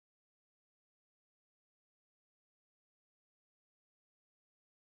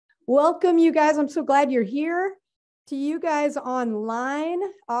Welcome, you guys. I'm so glad you're here. To you guys online,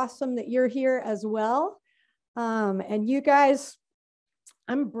 awesome that you're here as well. And you guys,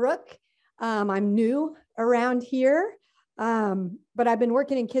 I'm Brooke. I'm new around here, but I've been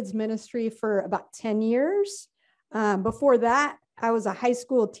working in kids ministry for about 10 years. Before that, I was a high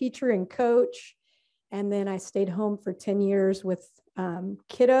school teacher and coach. And then I stayed home for 10 years with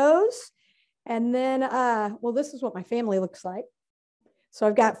kiddos. And then, this is what my family looks like. So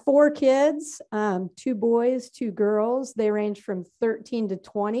I've got 4 kids, 2 boys, 2 girls. They range from 13 to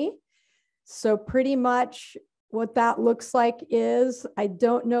 20. So pretty much what that looks like is I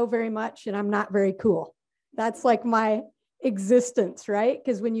don't know very much and I'm not very cool. That's like my existence, right?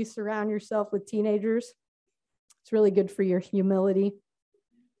 Because when you surround yourself with teenagers, it's really good for your humility.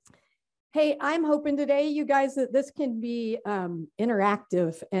 Hey, I'm hoping today, you guys, that this can be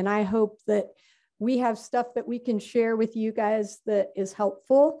interactive. And I hope that we have stuff that we can share with you guys that is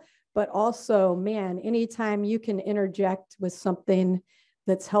helpful, but also, man, anytime you can interject with something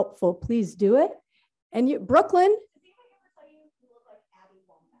that's helpful, please do it. And you, Brooklyn,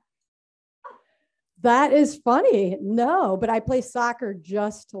 that is funny. No, but I play soccer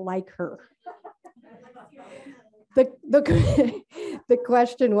just like her. The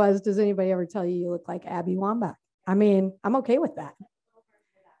question was, does anybody ever tell you look like Abby Wambach? I mean, I'm okay with that.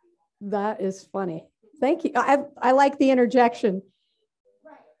 That is funny. Thank you. I like the interjection.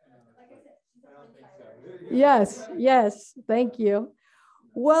 Yes, yes. Thank you.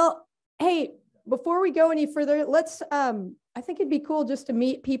 Well, hey, before we go any further, let's, I think it'd be cool just to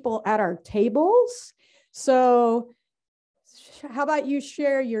meet people at our tables. So how about you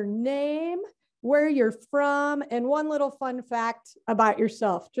share your name, where you're from, and one little fun fact about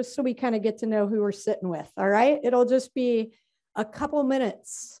yourself, just so we kind of get to know who we're sitting with. All right. It'll just be a couple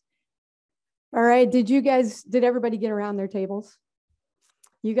minutes. All right. Did everybody get around their tables?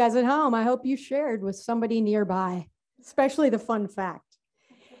 You guys at home, I hope you shared with somebody nearby, especially the fun fact.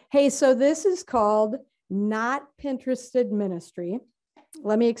 Hey, so this is called Not Pinterested Ministry.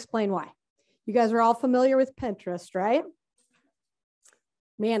 Let me explain why. You guys are all familiar with Pinterest, right?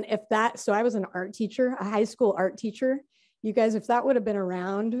 Man, so I was an art teacher, a high school art teacher. You guys, if that would have been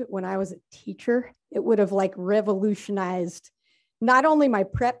around when I was a teacher, it would have like revolutionized not only my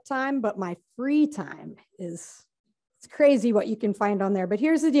prep time, but my free time. It's crazy what you can find on there. But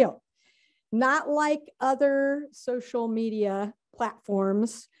here's the deal. Not like other social media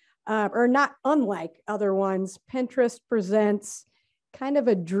platforms, or not unlike other ones, Pinterest presents kind of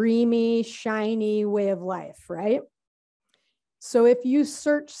a dreamy, shiny way of life, right? So if you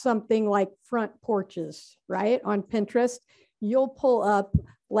search something like front porches, right, on Pinterest, you'll pull up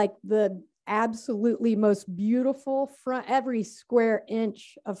like the absolutely most beautiful front, every square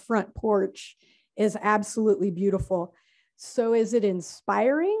inch of front porch is absolutely beautiful. So is it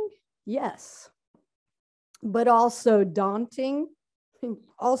inspiring? Yes. But also daunting?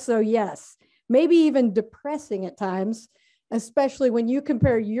 Also, yes. Maybe even depressing at times, especially when you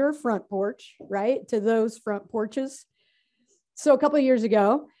compare your front porch, right, to those front porches. So a couple of years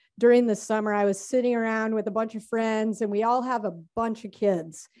ago, during the summer, I was sitting around with a bunch of friends and we all have a bunch of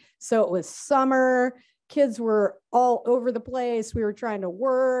kids. So it was summer, kids were all over the place. We were trying to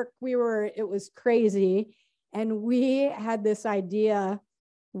work. It was crazy. And we had this idea,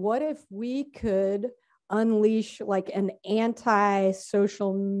 what if we could unleash like an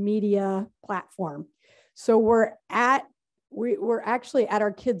anti-social media platform? So we're actually at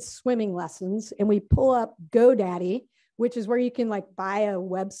our kids' swimming lessons and we pull up GoDaddy, which is where you can like buy a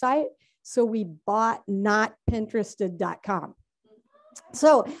website. So we bought notpinterested.com.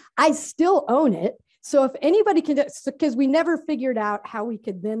 So I still own it. So if anybody can, because we never figured out how we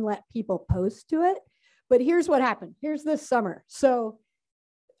could then let people post to it. But here's what happened. Here's this summer. So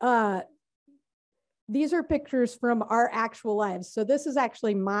these are pictures from our actual lives. So this is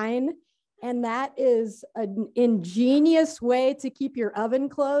actually mine. And that is an ingenious way to keep your oven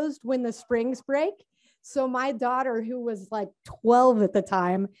closed when the springs break. So my daughter, who was like 12 at the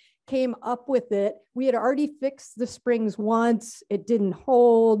time, came up with it. We had already fixed the springs once. It didn't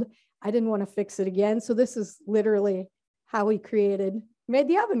hold. I didn't want to fix it again. So this is literally how we made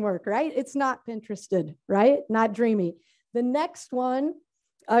the oven work, right? It's not Pinterested, right? Not dreamy. The next one,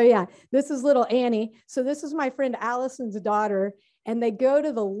 oh yeah, this is little Annie. So this is my friend Allison's daughter, and they go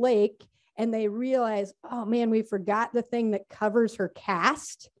to the lake and they realize, oh man, we forgot the thing that covers her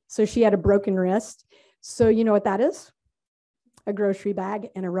cast. So she had a broken wrist. So you know what that is? A grocery bag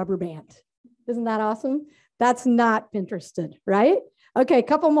and a rubber band. Isn't that awesome? That's not Pinterested, right? Okay, a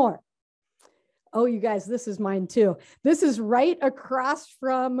couple more. Oh, you guys, this is mine too. This is right across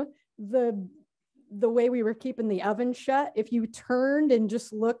from the the way we were keeping the oven shut. If you turned and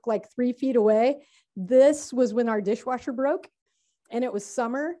just looked like 3 feet away, this was when our dishwasher broke, and it was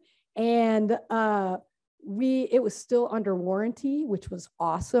summer, and it was still under warranty, which was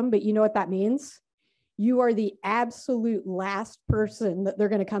awesome. But you know what that means? You are the absolute last person that they're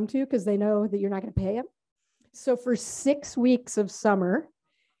going to come to because they know that you're not going to pay them. So for 6 weeks of summer,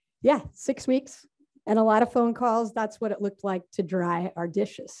 6 weeks and a lot of phone calls, that's what it looked like to dry our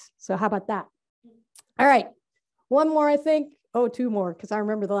dishes. So how about that? All right, one more, I think. Oh, 2 more, because I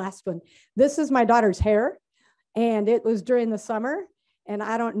remember the last one. This is my daughter's hair, and it was during the summer. And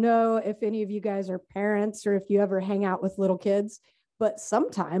I don't know if any of you guys are parents or if you ever hang out with little kids, but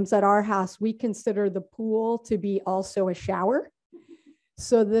sometimes at our house, we consider the pool to be also a shower.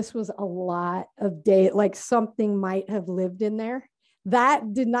 So this was a lot of like something might have lived in there.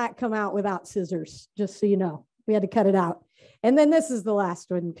 That did not come out without scissors, just so you know. We had to cut it out. And then this is the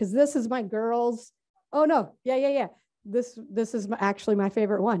last one, because this is my girls. Oh, no. Yeah. This is actually my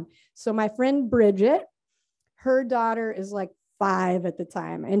favorite one. So my friend Bridget, her daughter is like 5 at the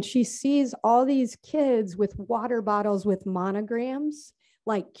time, and she sees all these kids with water bottles with monograms,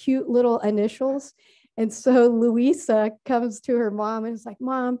 like cute little initials. And so Louisa comes to her mom and is like,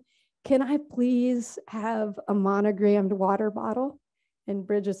 Mom, can I please have a monogrammed water bottle? And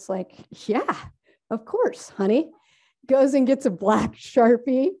Bridget's like, yeah, of course, honey. Goes and gets a black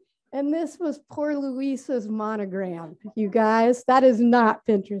Sharpie. And this was poor Louisa's monogram, you guys. That is not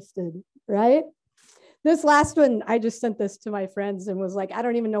Pinterested, right? This last one, I just sent this to my friends and was like, I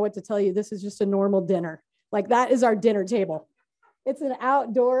don't even know what to tell you. This is just a normal dinner. Like, that is our dinner table. It's an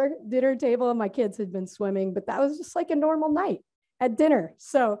outdoor dinner table, and my kids had been swimming, but that was just like a normal night at dinner.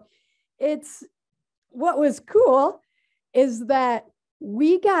 So what was cool is that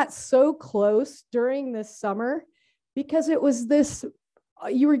we got so close during this summer because it was this,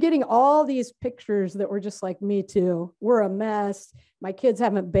 you were getting all these pictures that were just like, me too. We're a mess. My kids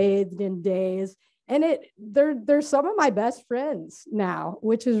haven't bathed in days. And they're some of my best friends now,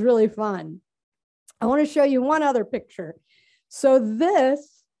 which is really fun. I want to show you one other picture. So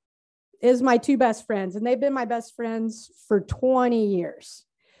this is my 2 best friends, and they've been my best friends for 20 years.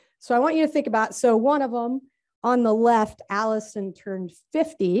 So I want you to think about, so one of them on the left, Allison, turned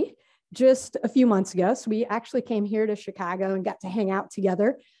 50 just a few months ago. So we actually came here to Chicago and got to hang out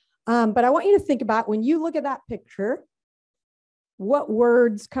together. But I want you to think about, when you look at that picture, what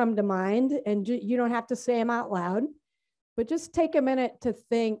words come to mind, and you don't have to say them out loud, but just take a minute to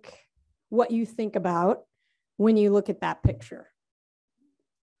think what you think about when you look at that picture.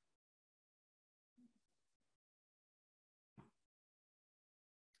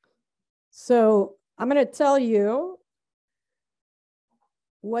 So I'm going to tell you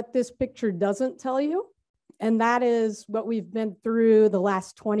what this picture doesn't tell you, and that is what we've been through the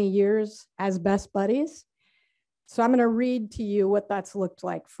last 20 years as best buddies. So I'm going to read to you what that's looked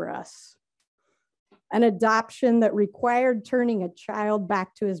like for us. An adoption that required turning a child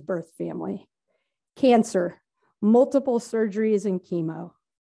back to his birth family. Cancer, multiple surgeries and chemo.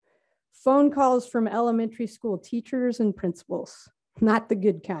 Phone calls from elementary school teachers and principals, not the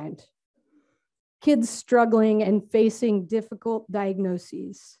good kind. Kids struggling and facing difficult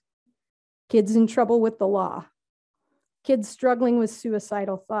diagnoses. Kids in trouble with the law. Kids struggling with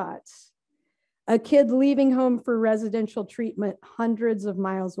suicidal thoughts. A kid leaving home for residential treatment hundreds of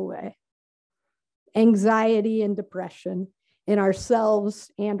miles away. Anxiety and depression in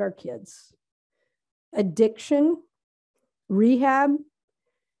ourselves and our kids. Addiction, rehab,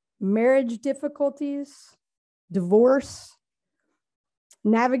 marriage difficulties, divorce,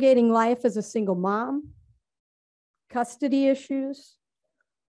 navigating life as a single mom, custody issues,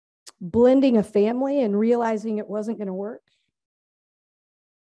 blending a family and realizing it wasn't going to work,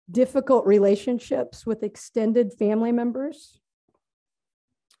 difficult relationships with extended family members,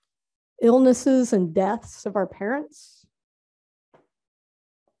 illnesses and deaths of our parents,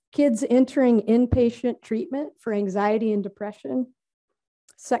 kids entering inpatient treatment for anxiety and depression,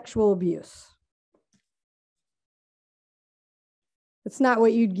 sexual abuse. It's not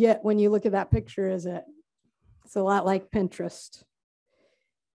what you'd get when you look at that picture, is it? It's a lot like Pinterest.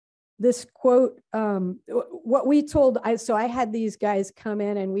 This quote, what we told, so I had these guys come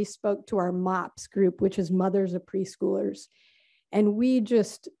in and we spoke to our MOPS group, which is Mothers of Preschoolers. And we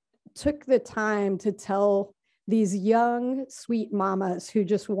just took the time to tell these young, sweet mamas who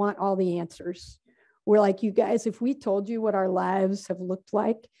just want all the answers. We're like, you guys, if we told you what our lives have looked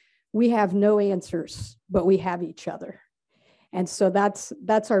like, we have no answers, but we have each other. And so that's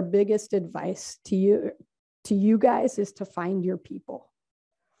our biggest advice to you guys, is to find your people.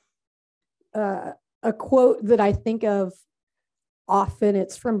 A quote that I think of often,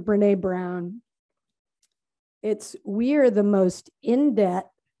 it's from Brene Brown. We are the most in debt,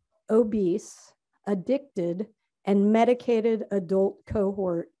 obese, addicted, and medicated adult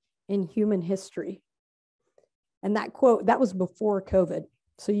cohort in human history. And that quote, that was before COVID.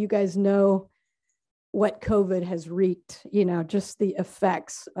 So you guys know what COVID has wreaked, just the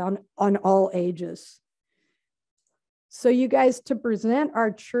effects on all ages. So you guys, to present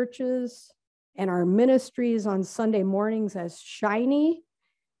our churches and our ministries on Sunday mornings as shiny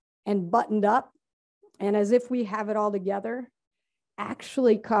and buttoned up and as if we have it all together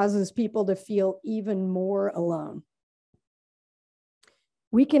actually causes people to feel even more alone.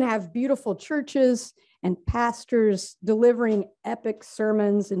 We can have beautiful churches and pastors delivering epic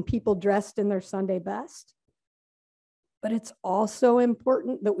sermons and people dressed in their Sunday best. But it's also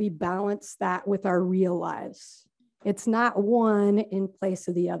important that we balance that with our real lives. It's not one in place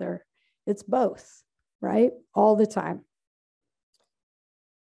of the other. It's both, right? All the time.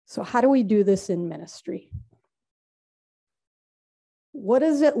 So how do we do this in ministry? What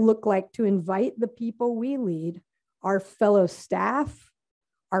does it look like to invite the people we lead, our fellow staff,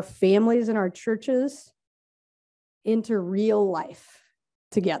 our families and our churches, into real life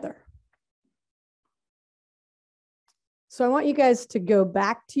together? So I want you guys to go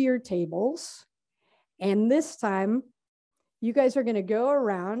back to your tables. And this time, you guys are going to go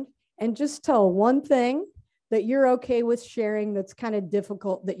around and just tell one thing that you're okay with sharing that's kind of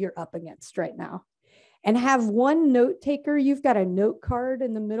difficult that you're up against right now. And have one note taker. You've got a note card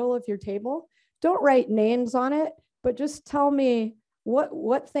in the middle of your table. Don't write names on it, but just tell me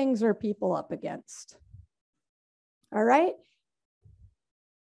what things are people up against. All right?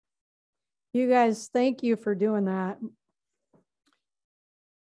 You guys, thank you for doing that.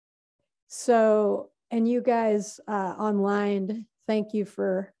 So, and you guys online, thank you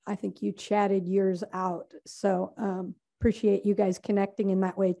for, I think you chatted yours out. So appreciate you guys connecting in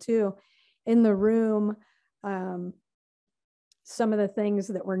that way too. In the room, some of the things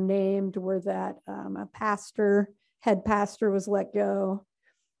that were named were that a head pastor was let go.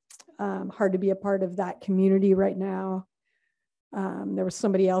 Hard to be a part of that community right now. There was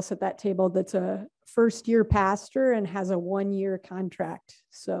somebody else at that table that's a first-year pastor and has a 1-year contract.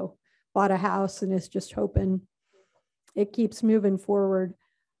 So bought a house and is just hoping it keeps moving forward.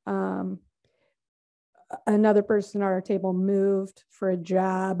 Another person at our table moved for a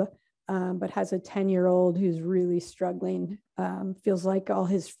job, but has a 10-year-old who's really struggling. Feels like all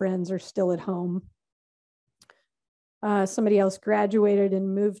his friends are still at home. Somebody else graduated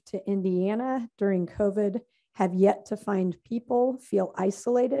and moved to Indiana during COVID, have yet to find people, feel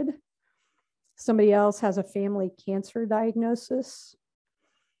isolated. Somebody else has a family cancer diagnosis.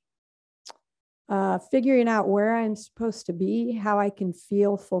 Figuring out where I'm supposed to be, how I can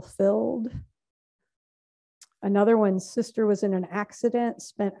feel fulfilled. Another one's sister was in an accident,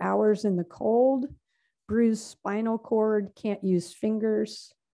 spent hours in the cold, bruised spinal cord, can't use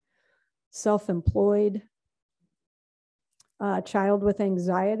fingers, self-employed, child with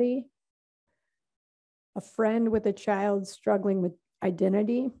anxiety, a friend with a child struggling with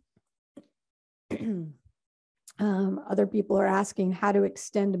identity. Other people are asking how to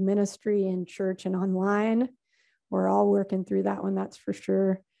extend ministry in church and online. We're all working through that one, that's for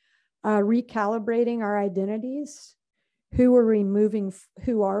sure. Recalibrating our identities. Who are we moving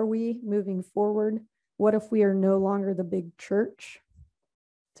forward? What if we are no longer the big church?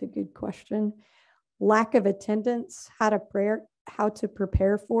 It's a good question. Lack of attendance, how to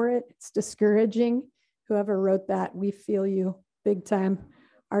prepare for it. It's discouraging. Whoever wrote that, we feel you big time.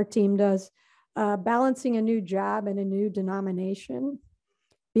 Our team does. Balancing a new job and a new denomination,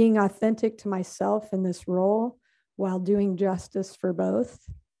 being authentic to myself in this role while doing justice for both.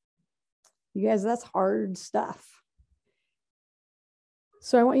 You guys, that's hard stuff.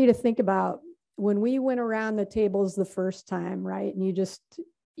 So I want you to think about when we went around the tables the first time, right? And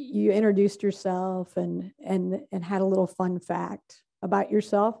you introduced yourself and had a little fun fact about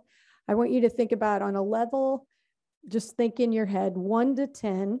yourself. I want you to think about on a level, just think in your head, 1 to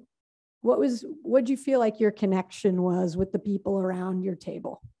 10, what'd you feel like your connection was with the people around your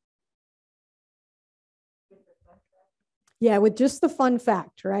table? Yeah, with just the fun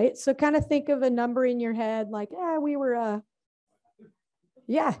fact, right? So kind of think of a number in your head, like, we were,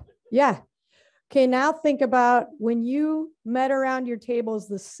 yeah. Okay, now think about when you met around your tables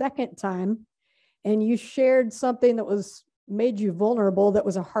the second time and you shared something that made you vulnerable, that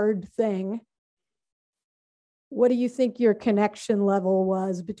was a hard thing. What do you think your connection level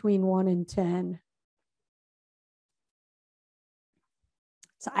was between 1 and 10?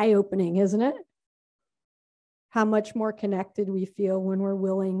 It's eye-opening, isn't it? How much more connected we feel when we're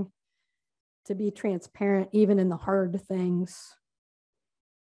willing to be transparent, even in the hard things.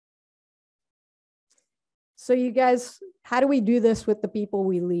 So you guys, how do we do this with the people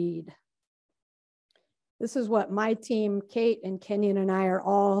we lead? This is what my team, Kate and Kenyon and I, are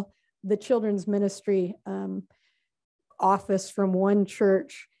all the children's ministry office from one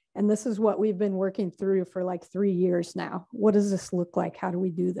church. And this is what we've been working through for like 3 years now. What does this look like? How do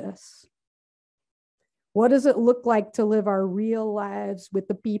we do this? What does it look like to live our real lives with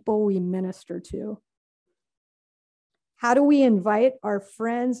the people we minister to? How do we invite our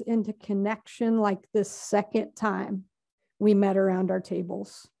friends into connection like this second time we met around our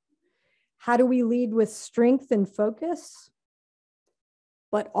tables? How do we lead with strength and focus,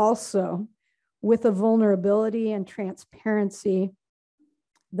 but also with a vulnerability and transparency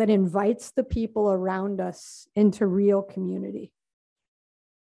that invites the people around us into real community?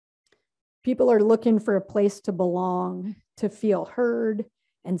 People are looking for a place to belong, to feel heard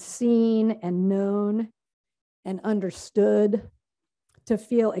and seen and known and understood, to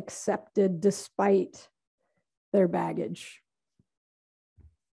feel accepted despite their baggage.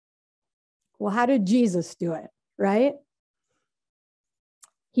 Well, how did Jesus do it, right?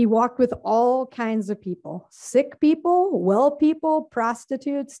 He walked with all kinds of people, sick people, well people,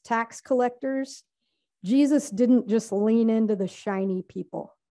 prostitutes, tax collectors. Jesus didn't just lean into the shiny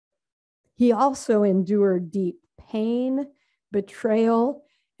people. He also endured deep pain, betrayal,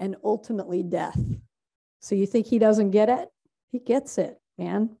 and ultimately death. So you think he doesn't get it? He gets it,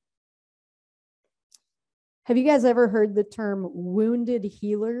 man. Have you guys ever heard the term wounded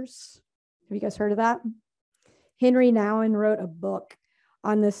healers? Have you guys heard of that? Henry Nouwen wrote a book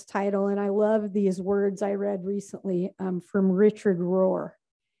on this title, and I love these words I read recently from Richard Rohr.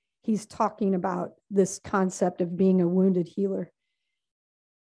 He's talking about this concept of being a wounded healer.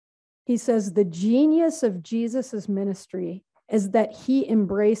 He says, the genius of Jesus's ministry is that he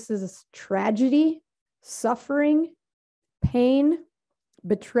embraces tragedy, suffering, pain,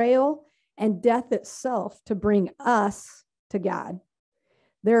 betrayal, and death itself to bring us to God.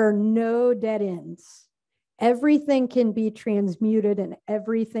 There are no dead ends. Everything can be transmuted and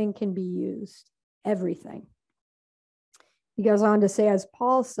everything can be used. Everything. He goes on to say, as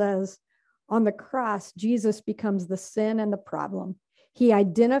Paul says, on the cross, Jesus becomes the sin and the problem. He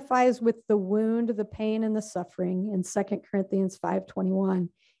identifies with the wound, the pain, and the suffering in 2 Corinthians 5:21.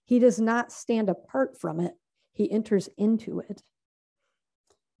 He does not stand apart from it. He enters into it.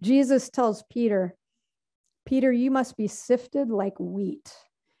 Jesus tells Peter, Peter, you must be sifted like wheat.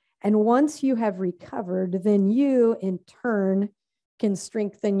 And once you have recovered, then you, in turn, can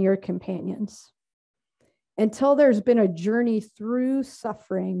strengthen your companions. Until there's been a journey through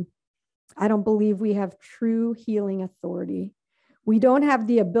suffering, I don't believe we have true healing authority. We don't have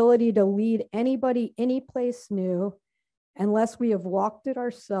the ability to lead anybody any place new unless we have walked it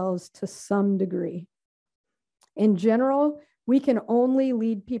ourselves to some degree. In general, we can only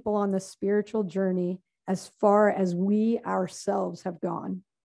lead people on the spiritual journey as far as we ourselves have gone.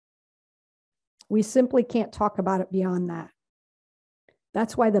 We simply can't talk about it beyond that.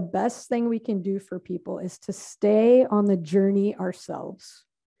 That's why the best thing we can do for people is to stay on the journey ourselves.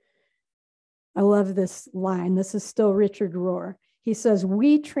 I love this line. This is still Richard Rohr. He says,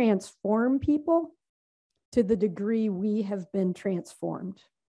 we transform people to the degree we have been transformed.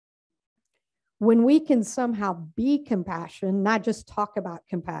 When we can somehow be compassion, not just talk about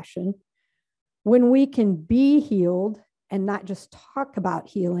compassion, when we can be healed and not just talk about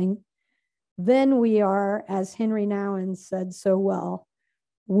healing, then we are, as Henry Nouwen said so well,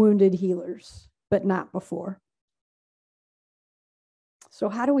 wounded healers, but not before. So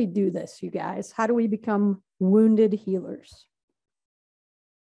how do we do this, you guys? How do we become wounded healers?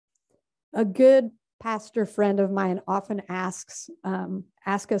 A good pastor friend of mine often asks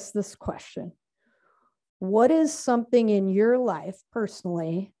us this question. What is something in your life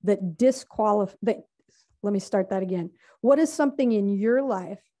personally that let me start that again. What is something in your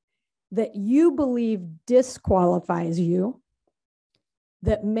life that you believe disqualifies you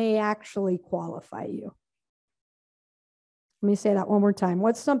that may actually qualify you? Let me say that one more time.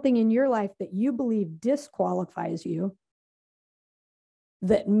 What's something in your life that you believe disqualifies you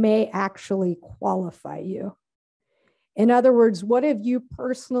that may actually qualify you? In other words, what have you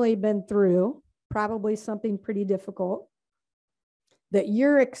personally been through? Probably something pretty difficult, that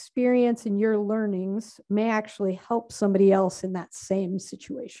your experience and your learnings may actually help somebody else in that same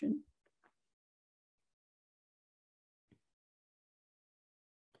situation.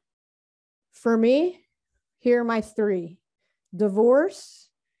 For me, here are my three: divorce,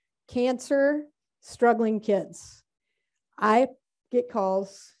 cancer, struggling kids. I get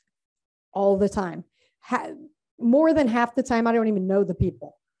calls all the time. More than half the time, I don't even know the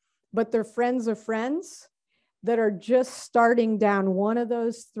people, but they're friends of friends that are just starting down one of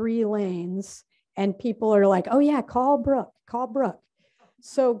those three lanes and people are like, oh yeah, call Brooke.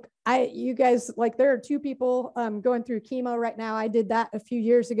 So you guys, like, there are two people going through chemo right now. I did that a few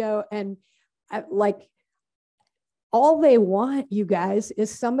years ago, and all they want, you guys, is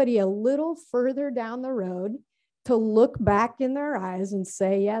somebody a little further down the road to look back in their eyes and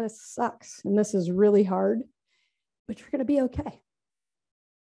say, yeah, this sucks and this is really hard, but you're going to be okay.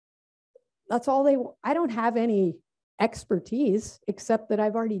 That's all they want. I don't have any expertise except that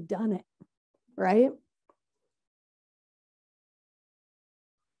I've already done it, right?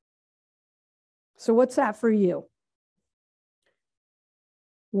 So what's that for you?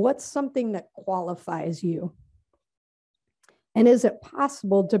 What's something that qualifies you? And is it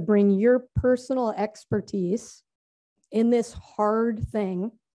possible to bring your personal expertise in this hard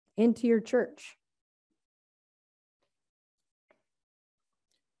thing into your church?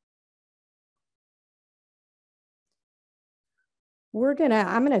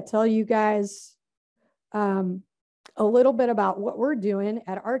 I'm gonna tell you guys a little bit about what we're doing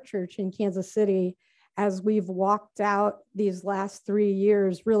at our church in Kansas City as we've walked out these last 3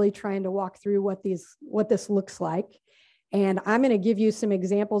 years, really trying to walk through what this looks like. And I'm going to give you some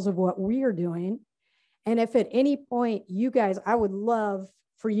examples of what we are doing. And if at any point you guys, I would love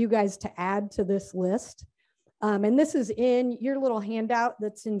for you guys to add to this list. And this is in your little handout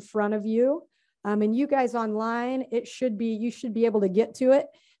that's in front of you. And you guys online, you should be able to get to it.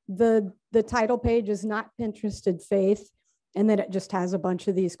 The title page is Not Pinterested Faith. And then it just has a bunch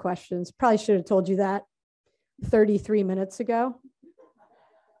of these questions. Probably should have told you that 33 minutes ago,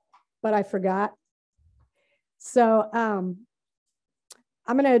 but I forgot. So I'm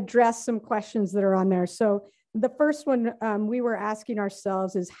going to address some questions that are on there. So the first one we were asking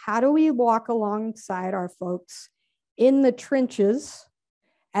ourselves is, how do we walk alongside our folks in the trenches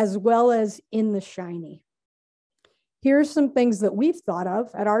as well as in the shiny? Here's some things that we've thought of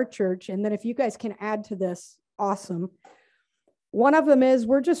at our church. And then if you guys can add to this, awesome. One of them is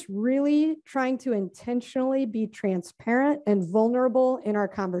we're just really trying to intentionally be transparent and vulnerable in our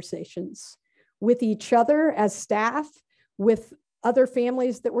conversations with each other as staff, with other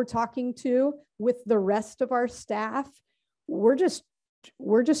families that we're talking to, with the rest of our staff. We're just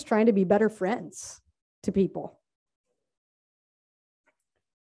trying to be better friends to people.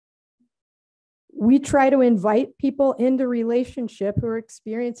 We try to invite people into relationship who are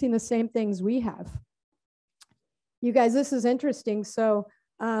experiencing the same things we have. You guys, this is interesting. So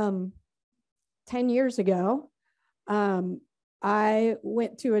 10 years ago, I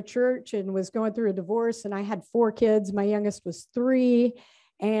went to a church and was going through a divorce, and I had 4 kids. My youngest was 3.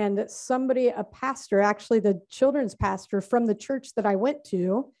 And a pastor, actually the children's pastor from the church that I went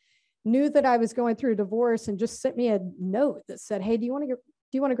to, knew that I was going through a divorce and just sent me a note that said, hey, do you want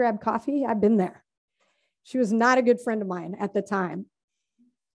to grab coffee? I've been there. She was not a good friend of mine at the time.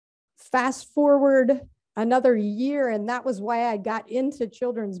 Fast forward another year, and that was why I got into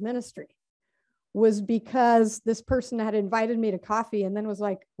children's ministry, was because this person had invited me to coffee and then was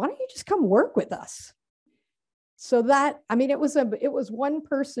like, why don't you just come work with us? So that, I mean, it was one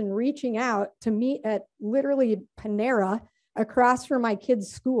person reaching out to meet at literally Panera across from my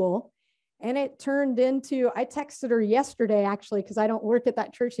kids' school. And it turned into, I texted her yesterday, actually, because I don't work at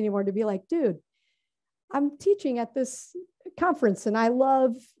that church anymore, to be like, dude, I'm teaching at this conference and I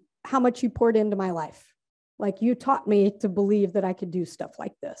love how much you poured into my life. Like, you taught me to believe that I could do stuff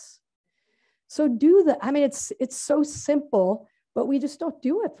like this. So do that. I mean, it's so simple, but we just don't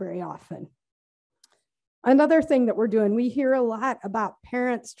do it very often. Another thing that we're doing, we hear a lot about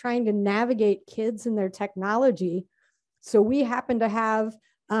parents trying to navigate kids and their technology. So we happen to have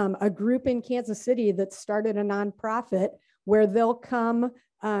a group in Kansas City that started a nonprofit where they'll come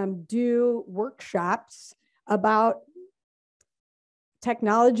do workshops about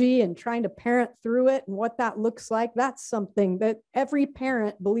technology and trying to parent through it and what that looks like. That's something that every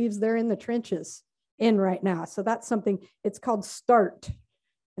parent believes they're in the trenches in right now. So that's something, it's called START.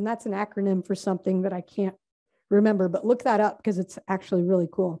 And that's an acronym for something that I can't remember, but look that up because it's actually really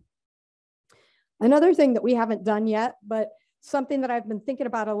cool. Another thing that we haven't done yet, but something that I've been thinking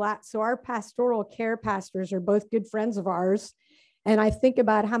about a lot. So our pastoral care pastors are both good friends of ours. And I think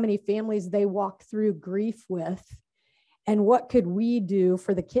about how many families they walk through grief with and what could we do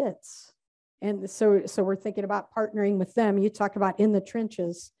for the kids. And so we're thinking about partnering with them. You talk about in the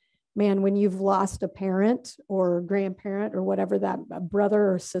trenches. Man, when you've lost a parent or grandparent or whatever, that a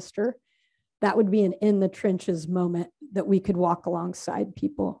brother or sister, that would be an in the trenches moment that we could walk alongside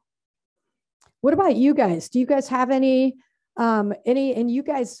people. What about you guys? Do you guys have any, and you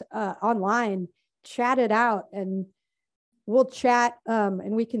guys online, chat it out, and we'll chat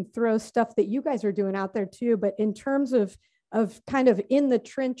and we can throw stuff that you guys are doing out there too. But in terms of kind of in the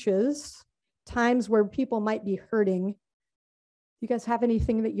trenches times where people might be hurting. You guys have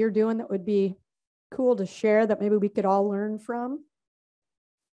anything that you're doing that would be cool to share that maybe we could all learn from?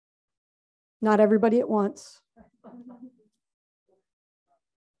 Not everybody at once.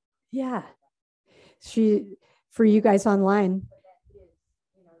 Yeah. For you guys online.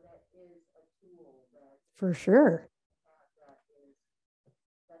 For sure.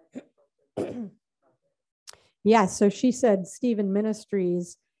 Yeah, so she said Stephen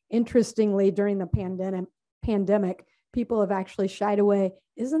Ministries, interestingly, during the pandemic, people have actually shied away.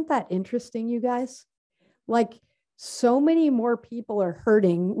 Isn't that interesting, you guys? Like, so many more people are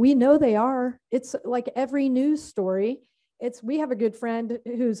hurting. We know they are. It's like every news story. We have a good friend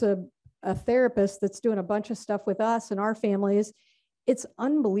who's a therapist that's doing a bunch of stuff with us and our families. It's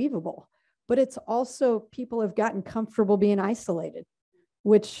unbelievable. But it's also people have gotten comfortable being isolated,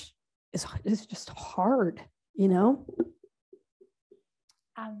 which is just hard, you know?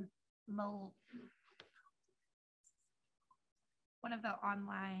 One of the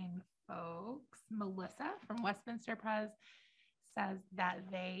online folks, Melissa from Westminster Pres, says that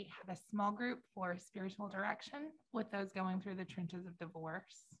they have a small group for spiritual direction with those going through the trenches of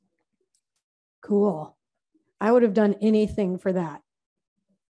divorce. Cool. I would have done anything for that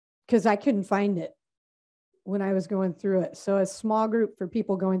because I couldn't find it when I was going through it. So a small group for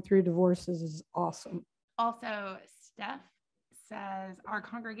people going through divorces is awesome. Also, Steph says our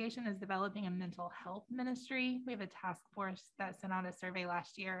congregation is developing a mental health ministry. We have a task force that sent out a survey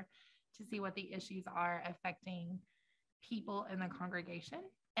last year to see what the issues are affecting people in the congregation.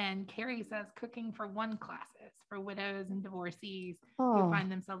 And Carrie says cooking for one classes for widows and divorcees who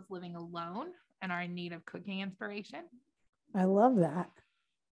find themselves living alone and are in need of cooking inspiration. I love that.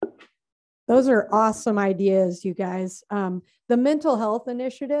 Those are awesome ideas, you guys. The mental health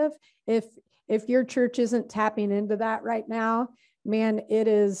initiative, if your church isn't tapping into that right now, man, it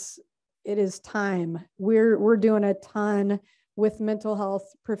is time. We're doing a ton with mental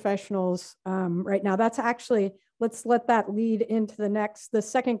health professionals right now. That's actually, let's let that lead into the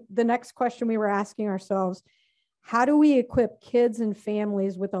next question we were asking ourselves. How do we equip kids and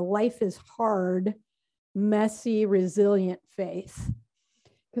families with a life is hard, messy, resilient faith?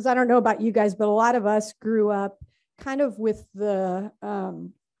 Because I don't know about you guys, but a lot of us grew up kind of with the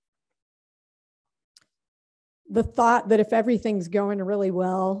thought that if everything's going really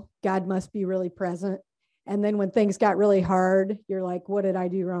well, God must be really present. And then when things got really hard, you're like, what did I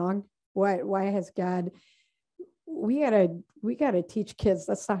do wrong? Why has God? We gotta teach kids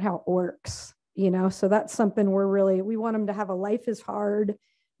that's not how it works, you know? So that's something we want them to have a life is hard,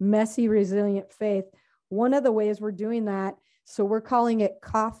 messy, resilient faith. One of the ways we're doing that, so we're calling it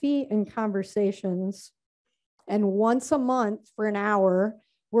Coffee and Conversations. And once a month for an hour,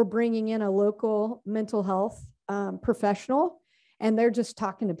 we're bringing in a local mental health professional, and they're just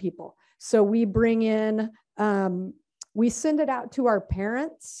talking to people. So we bring in, we send it out to our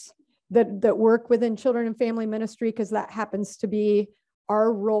parents that work within children and family ministry, because that happens to be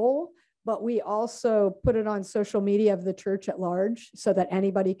our role. But we also put it on social media of the church at large so that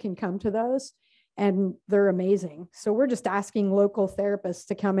anybody can come to those. And they're amazing. So we're just asking local therapists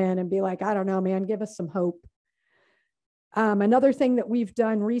to come in and be like, I don't know, man, give us some hope. Another thing that we've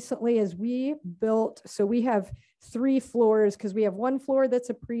done recently is we have 3 floors, because we have one floor that's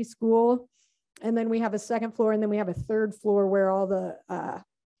a preschool, and then we have a second floor, and then we have a third floor where all the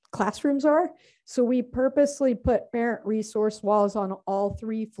classrooms are. So we purposely put parent resource walls on all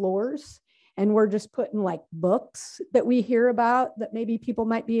 3 floors. And we're just putting like books that we hear about that maybe people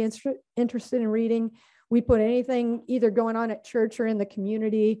might be interested in reading. We put anything either going on at church or in the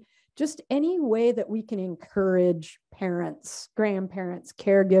community, just any way that we can encourage parents, grandparents,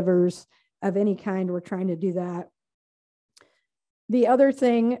 caregivers of any kind. We're trying to do that. The other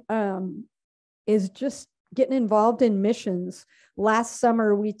thing is just getting involved in missions. Last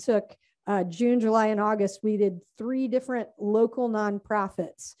summer, we took June, July, and August, we did 3 different local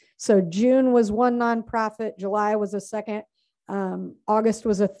nonprofits. So June was one nonprofit, July was a second, August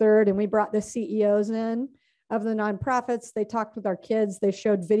was a third, and we brought the CEOs in of the nonprofits. They talked with our kids, they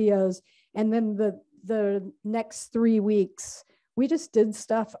showed videos, and then the next 3 weeks, we just did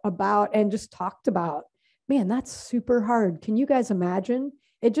stuff about and just talked about, man, that's super hard. Can you guys imagine?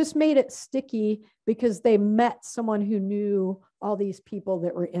 It just made it sticky because they met someone who knew all these people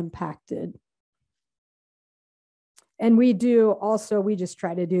that were impacted. And we just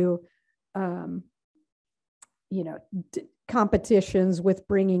try to do, competitions with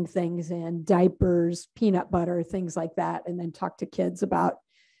bringing things in, diapers, peanut butter, things like that, and then talk to kids about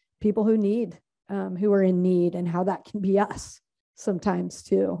people who are in need, and how that can be us sometimes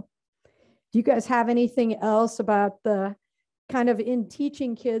too. Do you guys have anything else about the kind of in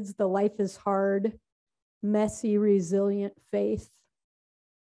teaching kids the life is hard, messy, resilient faith.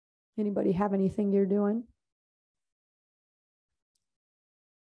 Anybody have anything you're doing?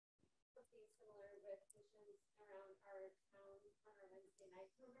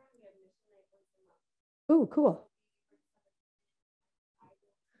 Oh, cool.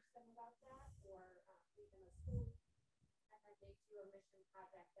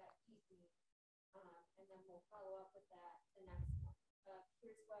 And then we'll follow up with that the next month.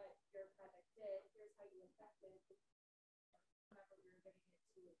 Here's what your project did. Here's how you affected whenever we were getting it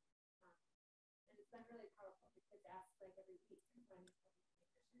to. And it's been really powerful because ask like every week.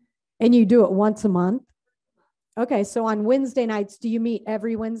 And you do it once a month? Okay, so on Wednesday nights, do you meet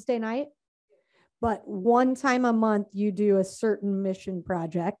every Wednesday night? But one time a month, you do a certain mission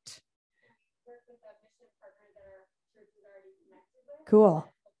project. Cool.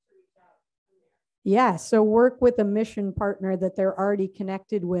 Yeah, so work with a mission partner that they're already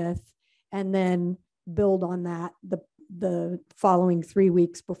connected with, and then build on that the following 3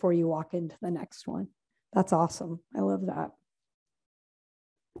 weeks before you walk into the next one. That's awesome. I love that.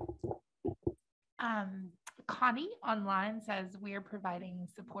 Connie online says we are providing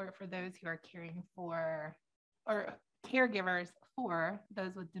support for those who are caring for or caregivers for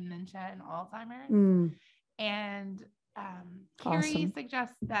those with dementia and Alzheimer's. And Carrie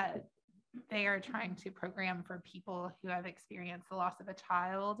suggests that they are trying to program for people who have experienced the loss of a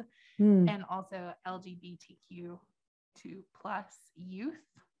child and also LGBTQ2+ youth.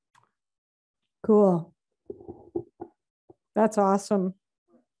 Cool. That's awesome.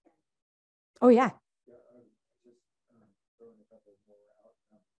 Oh, yeah.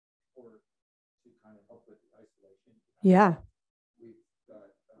 Yeah.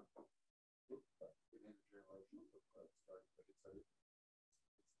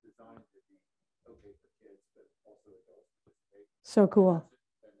 So cool.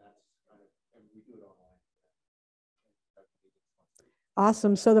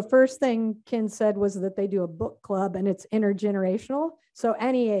 Awesome. So the first thing Ken said was that they do a book club and it's intergenerational. So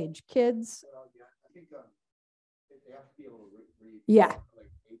any age, kids. I think they have to be able to read. Yeah.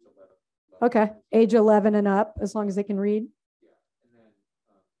 Like age 11. Okay. Age 11 and up, as long as they can read. Yeah.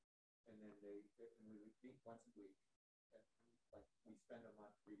 And then we meet once a week. And we spend a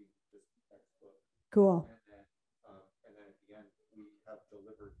month reading this textbook. Cool. And then at the end, we have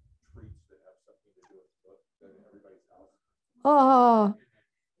delivered treats that have something to do with the book to everybody's house. Oh,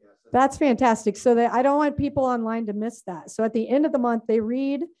 that's fantastic. So I don't want people online to miss that. So at the end of the month, they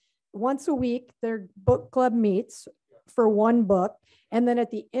read once a week. Their book club meets for one book. And then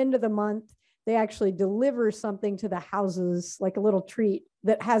at the end of the month, they actually deliver something to the houses, like a little treat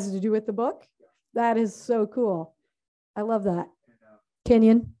that has to do with the book. That is so cool. I love that.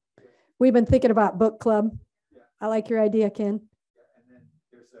 Kenyon, we've been thinking about book club. I like your idea, Ken. And then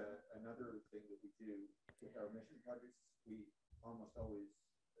there's another thing that we do with our mission projects. We almost always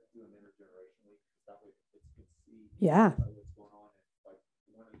do them intergenerationally. That way kids can see what's going on. And like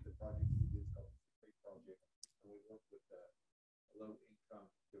one of the projects we do is called the Great Project, and we work with a low-income,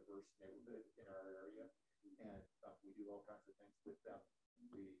 diverse neighborhood in our area, and we do all kinds of things with them.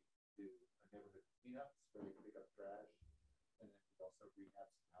 We do a neighborhood cleanups where we pick up trash, and then we also rehab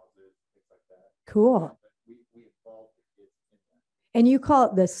some houses, things like that. Cool. We involve the kids in that. And you call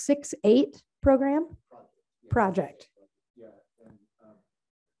it the 6-8 program? Project. Yeah. And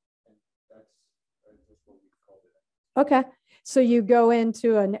that's just what we called it. Okay. So you go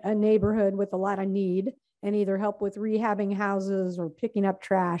into a neighborhood with a lot of need and either help with rehabbing houses or picking up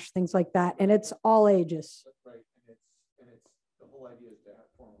trash, things like that. And it's all ages. That's right. And it's the whole idea is to have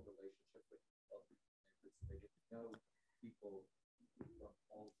form a relationship with people so they get to know people from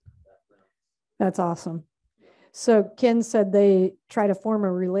all backgrounds. That's awesome. So Ken said they try to form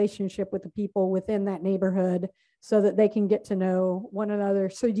a relationship with the people within that neighborhood so that they can get to know one another.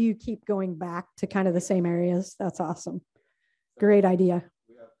 So do you keep going back to kind of the same areas? That's awesome. Great idea.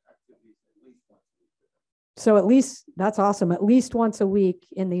 We have activities at least once a week. So at least, that's awesome. At least once a week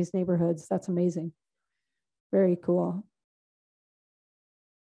in these neighborhoods. That's amazing. Very cool.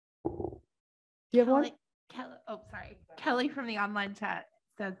 Do you have one? Kelly from the online chat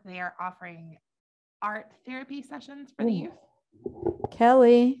says they are offering art therapy sessions for the youth.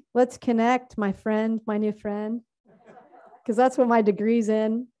 Kelly, let's connect, my friend, my new friend, because that's what my degree's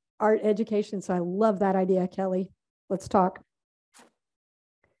in, art education. So I love that idea, Kelly. Let's talk.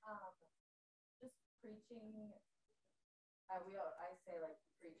 Just preaching. I say like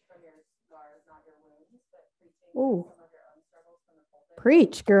preach from your scars, not your wounds, but preaching some of your own struggles from the pulpit.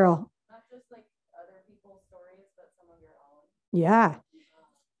 Preach, girl. Not just like other people's stories, but some of your own. Yeah.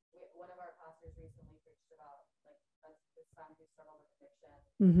 One of our pastors recently preached about like this son who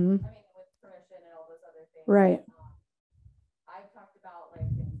Mm-hmm. I mean, with permission and all those other things. Right. I've talked about like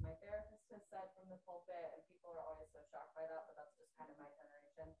things my therapist has said from the pulpit, and people are always so shocked by that, but that's just kind of my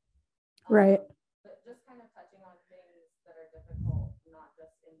generation. Right. But just kind of touching on things that are difficult, not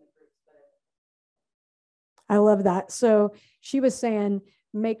just in the groups, but in. I love that. So she was saying,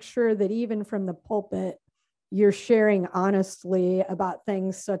 make sure that even from the pulpit, you're sharing honestly about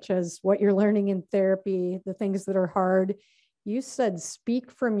things such as what you're learning in therapy, the things that are hard. You said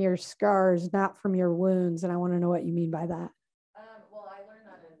speak from your scars, not from your wounds. And I want to know what you mean by that. Well, I learned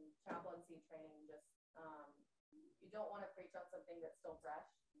that in chaplaincy training. Just you don't want to preach on something that's still fresh.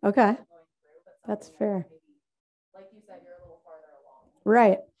 Okay. Going through, but that's fair. maybe, like you said, you're a little farther along.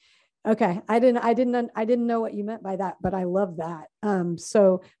 Right. Okay. I didn't know what you meant by that, but I love that.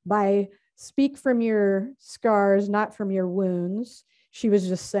 So by speak from your scars, not from your wounds, she was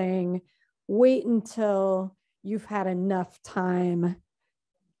just saying, wait until you've had enough time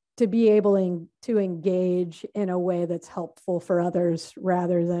to be able to engage in a way that's helpful for others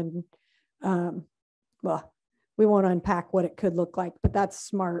rather than, well, we won't unpack what it could look like, but that's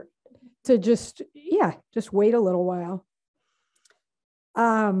smart to just wait a little while.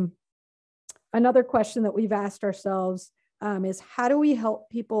 Another question that we've asked ourselves is how do we help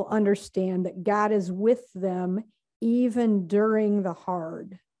people understand that God is with them even during the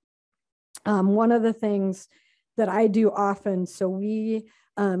hard? One of the things that I do often, so we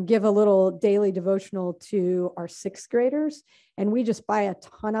give a little daily devotional to our sixth graders, and we just buy a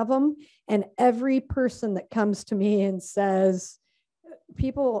ton of them. And every person that comes to me and says,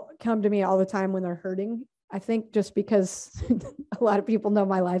 people come to me all the time when they're hurting, I think just because a lot of people know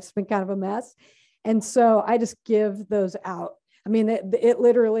my life's been kind of a mess. And so I just give those out. I mean, it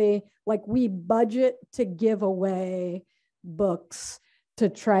literally, like, we budget to give away books to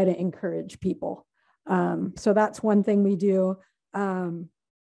try to encourage people. So that's one thing we do.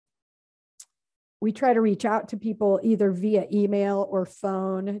 We try to reach out to people either via email or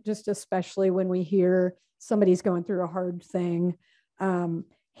phone, just especially when we hear somebody's going through a hard thing.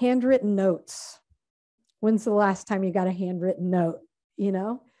 Handwritten notes. When's the last time you got a handwritten note? You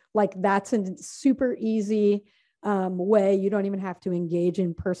know, like that's a super easy way. You don't even have to engage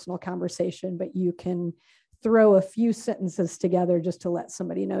in personal conversation, but you can throw a few sentences together just to let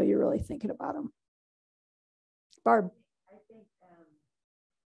somebody know you're really thinking about them. Barb. I think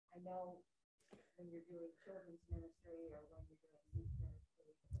I know when you're doing children's ministry or when you're doing youth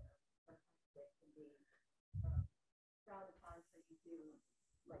ministry, sometimes it can be frowned upon for you to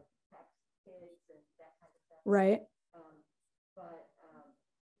like text kids and that kind of stuff. Right. But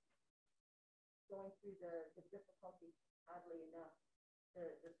going through the difficulty, oddly enough,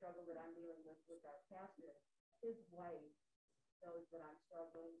 the struggle that I'm dealing with our pastor, his wife knows that I'm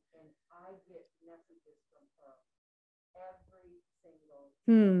struggling, and I get messages from her every single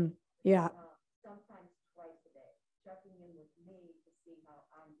day. Yeah. Sometimes twice a day, checking in with me to see how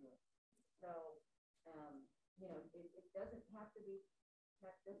I'm doing. So, you know, it doesn't have to be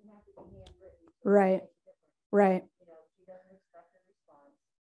handwritten. Right. Right. You know, she doesn't expect a response,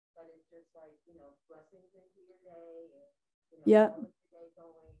 but it's just like, you know, blessings into your day, and you know, yeah. how is your day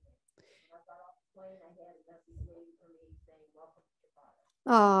going? And when I got off the plane, I had a message waiting for me saying, "Welcome to your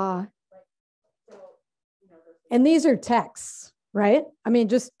father." Like, so, you know, and these are texts, right? I mean,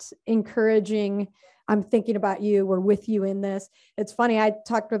 just encouraging. I'm thinking about you. We're with you in this. It's funny. I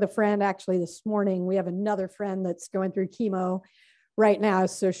talked with a friend actually this morning. We have another friend that's going through chemo right now.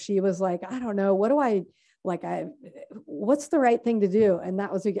 So she was like, I don't know, what's the right thing to do? And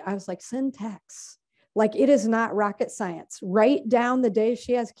I was like, send texts. Like, it is not rocket science. Write down the day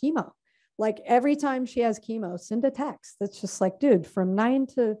she has chemo. Like, every time she has chemo, send a text. That's just like, dude, from 9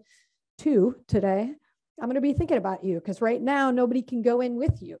 to 2 today, I'm going to be thinking about you. Cause right now nobody can go in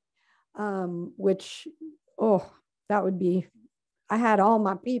with you. That would be, I had all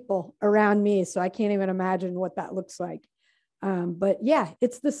my people around me, so I can't even imagine what that looks like. But yeah,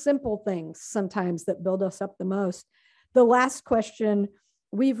 it's the simple things sometimes that build us up the most. The last question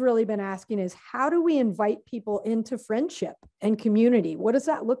we've really been asking is, how do we invite people into friendship and community? What does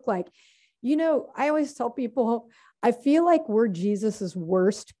that look like? You know, I always tell people, I feel like we're Jesus's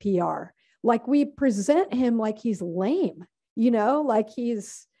worst PR. Like, we present him like he's lame, you know, like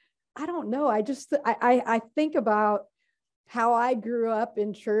he's, I don't know. I think about how I grew up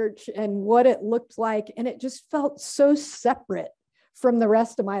in church and what it looked like. And it just felt so separate from the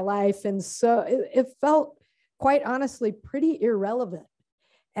rest of my life. And so it felt, quite honestly, pretty irrelevant.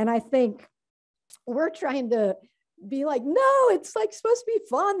 And I think we're trying to be like, no, it's like supposed to be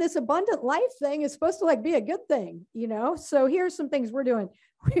fun. This abundant life thing is supposed to like be a good thing, you know? So here's some things we're doing.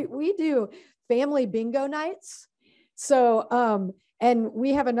 We do family bingo nights. So And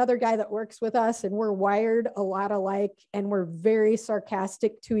we have another guy that works with us, and we're wired a lot alike, and we're very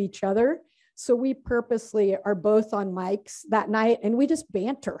sarcastic to each other. So we purposely are both on mics that night, and we just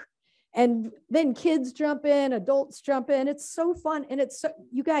banter. And then kids jump in, adults jump in. It's so fun. And it's so,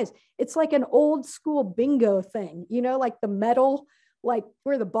 you guys, it's like an old school bingo thing, you know, like the metal, like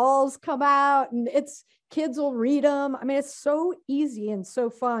where the balls come out, and it's kids will read them. I mean, it's so easy and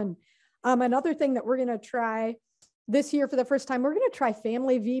so fun. Another thing that we're going to try this year for the first time, we're going to try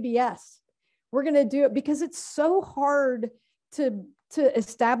family VBS. We're going to do it because it's so hard to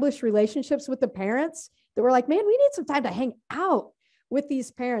establish relationships with the parents that we're like, man, we need some time to hang out with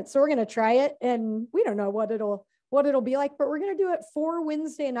these parents. So we're going to try it, and we don't know what it'll be like, but we're going to do it 4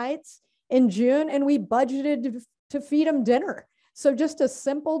 Wednesday nights in June, and we budgeted to feed them dinner. So just a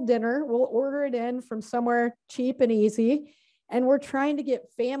simple dinner. We'll order it in from somewhere cheap and easy, and we're trying to get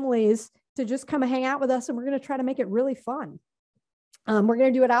families to just come and hang out with us, and we're going to try to make it really fun. We're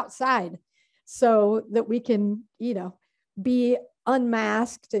going to do it outside so that we can, you know, be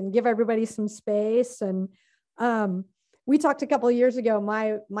unmasked and give everybody some space. And we talked a couple of years ago,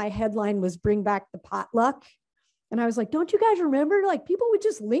 my headline was bring back the potluck. And I was like, don't you guys remember? Like, people would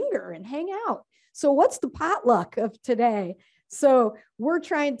just linger and hang out. So what's the potluck of today? So we're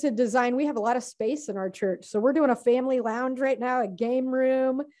trying to design, we have a lot of space in our church. So we're doing a family lounge right now, a game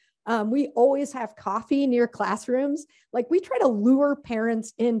room. We always have coffee near classrooms. Like, we try to lure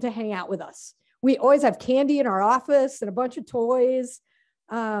parents in to hang out with us. We always have candy in our office and a bunch of toys.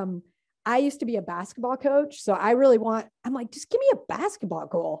 I used to be a basketball coach, so I really I'm like, just give me a basketball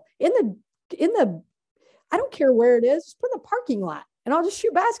goal in the, I don't care where it is, just put in the parking lot, and I'll just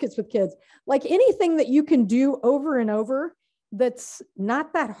shoot baskets with kids. Like, anything that you can do over and over that's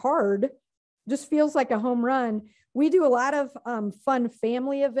not that hard just feels like a home run. We do a lot of fun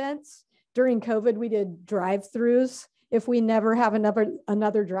family events. During COVID, we did drive-throughs. If we never have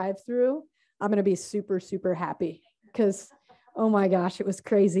another drive-through, I'm going to be super, super happy because, oh my gosh, it was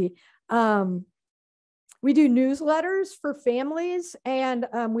crazy. We do newsletters for families, and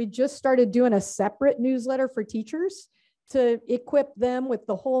we just started doing a separate newsletter for teachers to equip them with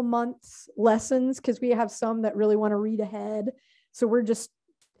the whole month's lessons, because we have some that really want to read ahead. So we're just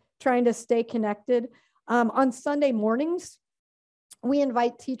trying to stay connected. On Sunday mornings, we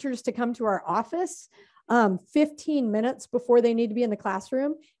invite teachers to come to our office 15 minutes before they need to be in the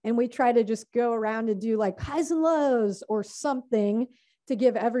classroom. And we try to just go around and do like highs and lows or something to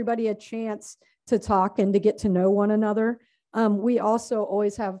give everybody a chance to talk and to get to know one another. We also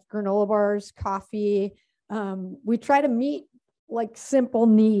always have granola bars, coffee. We try to meet like simple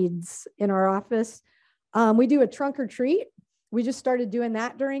needs in our office. We do a trunk or treat. We just started doing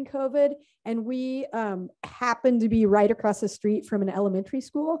that during COVID, and we happen to be right across the street from an elementary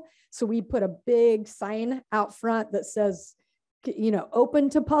school. So we put a big sign out front that says, you know, open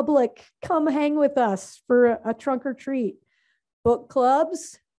to public, come hang with us for a trunk or treat. Book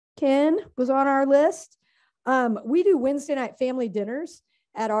clubs, Ken was on our list. We do Wednesday night family dinners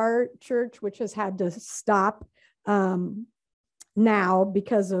at our church, which has had to stop now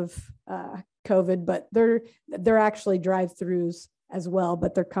because of COVID, but they're actually drive-throughs as well,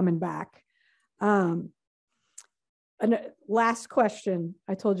 but they're coming back. And last question.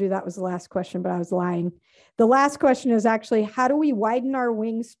 I told you that was the last question, but I was lying. The last question is actually, how do we widen our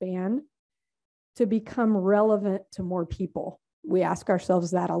wingspan to become relevant to more people? We ask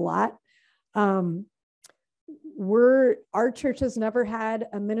ourselves that a lot. Our church has never had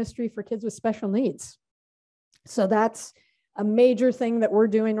a ministry for kids with special needs. So that's a major thing that we're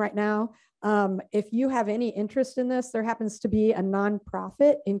doing right now. If you have any interest in this, there happens to be a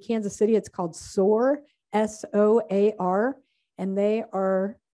nonprofit in Kansas City. It's called SOAR, SOAR, and they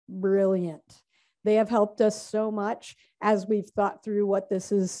are brilliant. They have helped us so much as we've thought through what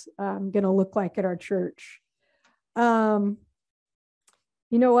this is going to look like at our church. You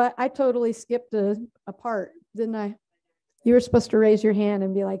know what? I totally skipped a part, didn't I? You were supposed to raise your hand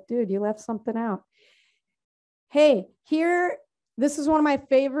and be like, dude, you left something out. Hey, here, this is one of my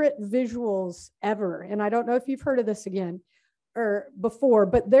favorite visuals ever. And I don't know if you've heard of this again or before,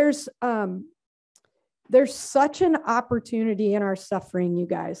 but there's such an opportunity in our suffering, you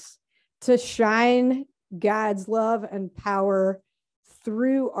guys, to shine God's love and power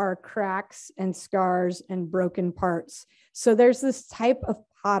through our cracks and scars and broken parts. So there's this type of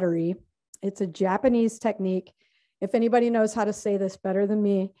pottery. It's a Japanese technique. If anybody knows how to say this better than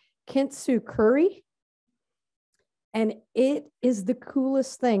me, kintsukuroi. And it is the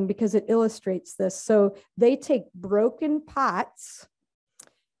coolest thing because it illustrates this. So they take broken pots,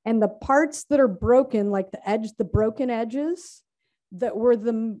 and the parts that are broken, like the broken edges that were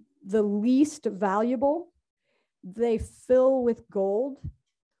the least valuable, they fill with gold.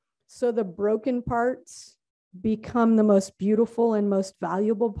 So the broken parts become the most beautiful and most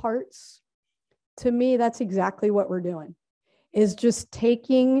valuable parts. To me, that's exactly what we're doing, is just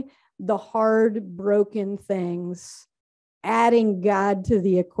taking the hard, broken things, adding God to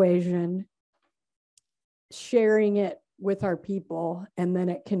the equation, sharing it with our people, and then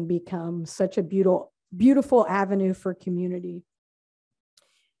it can become such a beautiful avenue for community.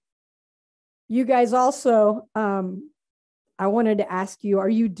 You guys also, I wanted to ask you, are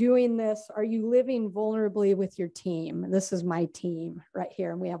you doing this? Are you living vulnerably with your team? This is my team right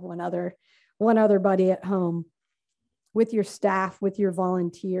here. And we have one other buddy at home. With your staff, with your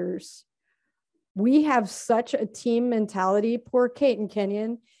volunteers. We have such a team mentality. Poor Kate and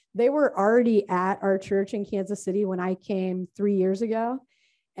Kenyon, they were already at our church in Kansas City when I came 3 years ago.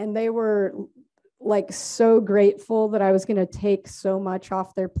 And they were like so grateful that I was going to take so much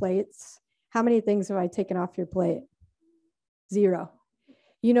off their plates. How many things have I taken off your plate? 0.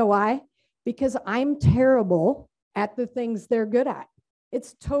 You know why? Because I'm terrible at the things they're good at.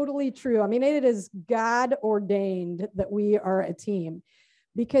 It's totally true. I mean, it is God ordained that we are a team,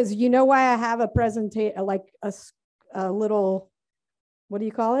 because you know why I have a presentation, like a little, what do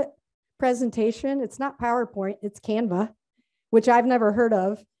you call it? Presentation. It's not PowerPoint, it's Canva, which I've never heard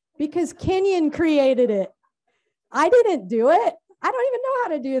of, because Kenyon created it. I didn't do it. I don't even know how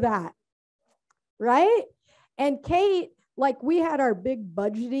to do that. Right? And Kate, like we had our big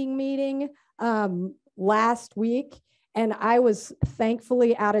budgeting meeting last week, and I was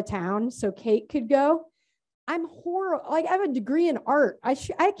thankfully out of town so Kate could go. I'm horrible. Like I have a degree in art. I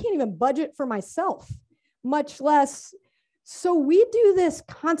can't even budget for myself, much less. So we do this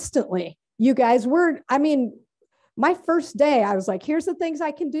constantly. You guys, my first day, I was like, here's the things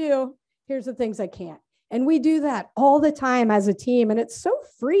I can do. Here's the things I can't. And we do that all the time as a team. And it's so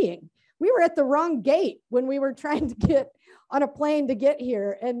freeing. We were at the wrong gate when we were trying to get on a plane to get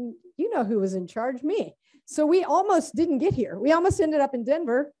here. And you know who was in charge? Me. So we almost didn't get here. We almost ended up in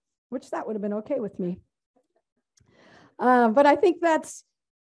Denver, which that would have been okay with me. But I think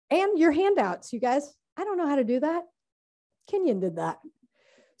and your handouts, you guys. I don't know how to do that. Kenyon did that.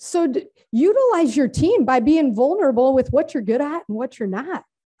 So utilize your team by being vulnerable with what you're good at and what you're not.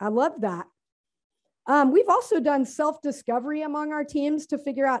 I love that. We've also done self-discovery among our teams to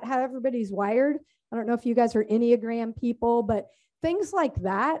figure out how everybody's wired. I don't know if you guys are Enneagram people, but things like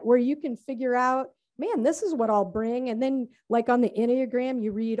that, where you can figure out, man, this is what I'll bring. And then like on the Enneagram,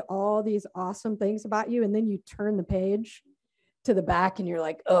 you read all these awesome things about you, and then you turn the page to the back and you're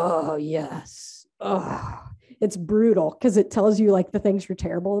like, oh, yes. Oh, it's brutal because it tells you like the things you're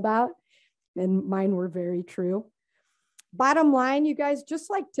terrible about. And mine were very true. Bottom line, you guys, just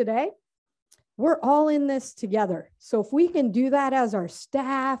like today, we're all in this together. So if we can do that as our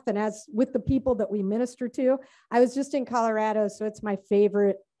staff and as with the people that we minister to. I was just in Colorado, so it's my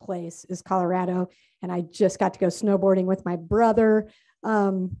favorite place is Colorado. And I just got to go snowboarding with my brother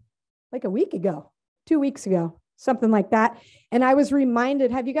like a week ago, 2 weeks ago, something like that. And I was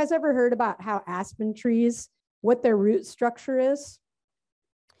reminded, have you guys ever heard about how aspen trees, what their root structure is?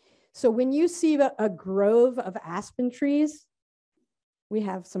 So when you see a grove of aspen trees, we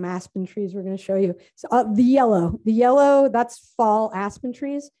have some aspen trees we're going to show you. So the yellow, that's fall aspen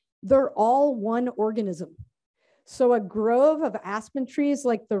trees. They're all one organism. So a grove of aspen trees,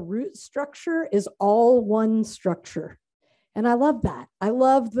 like the root structure is all one structure. And I love that. I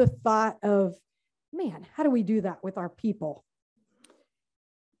love the thought of, man, how do we do that with our people?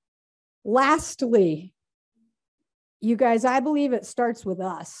 Lastly, you guys, I believe it starts with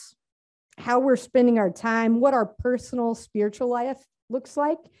us, how we're spending our time, what our personal spiritual life looks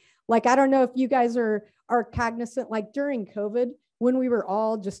like. Like, I don't know if you guys are cognizant, like during COVID, when we were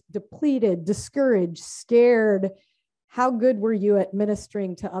all just depleted, discouraged, scared, how good were you at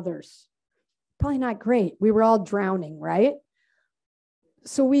ministering to others? Probably not great. We were all drowning, right?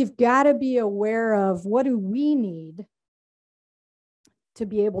 So we've got to be aware of what do we need to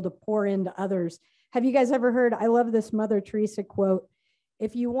be able to pour into others. Have you guys ever heard, I love this Mother Teresa quote,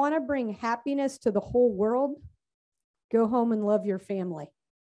 if you want to bring happiness to the whole world, go home and love your family.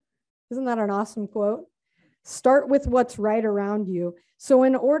 Isn't that an awesome quote? Start with what's right around you. So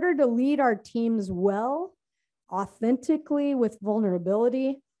in order to lead our teams well, authentically, with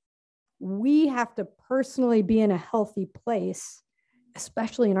vulnerability, we have to personally be in a healthy place,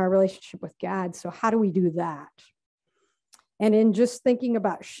 especially in our relationship with God. So how do we do that? And in just thinking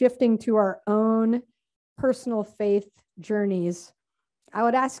about shifting to our own personal faith journeys, I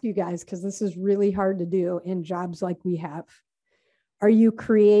would ask you guys, because this is really hard to do in jobs like we have, are you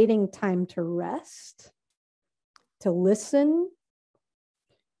creating time to rest, to listen,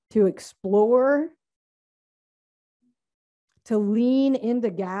 to explore, to lean into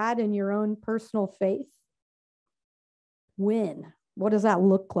God in your own personal faith? When? What does that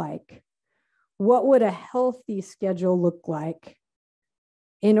look like? What would a healthy schedule look like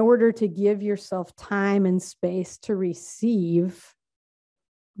in order to give yourself time and space to receive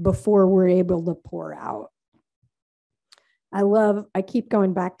before we're able to pour out? I keep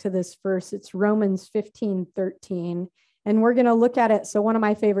going back to this verse. It's Romans 15:13, and we're going to look at it. So one of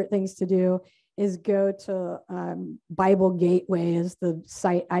my favorite things to do is go to Bible Gateway is the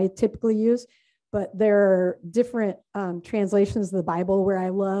site I typically use, but there are different translations of the Bible where I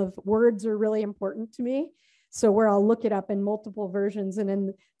love, words are really important to me. So where I'll look it up in multiple versions. And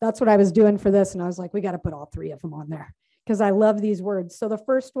then that's what I was doing for this. And I was like, we got to put all three of them on there because I love these words. So the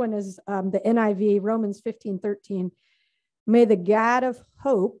first one is the NIV, Romans 15:13. May the God of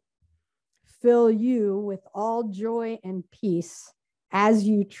hope fill you with all joy and peace as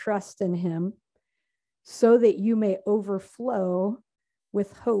you trust in him, so that you may overflow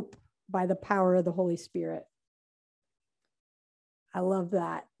with hope by the power of the Holy Spirit. I love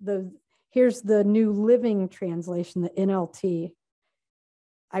that. Here's the New Living Translation, the NLT.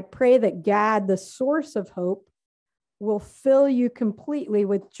 I pray that God, the source of hope, will fill you completely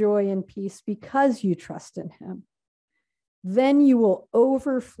with joy and peace because you trust in him. Then you will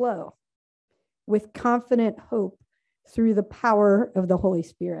overflow with confident hope through the power of the Holy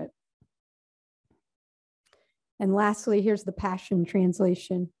Spirit. And lastly, here's the Passion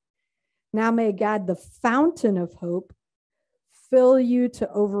Translation. Now may God, the fountain of hope, fill you to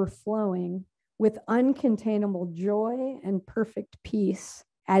overflowing with uncontainable joy and perfect peace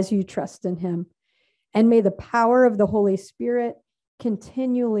as you trust in him. And may the power of the Holy Spirit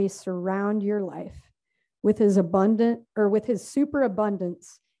continually surround your life with his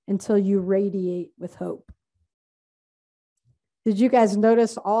superabundance until you radiate with hope. Did you guys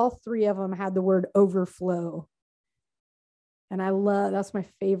notice all three of them had the word overflow? And that's my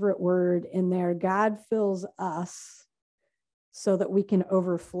favorite word in there. God fills us so that we can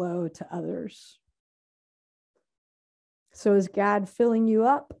overflow to others. So is God filling you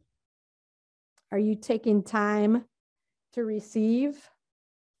up? Are you taking time to receive?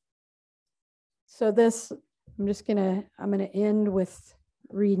 So I'm going to end with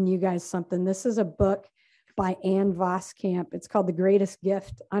reading you guys something. This is a book by Ann Voskamp. It's called The Greatest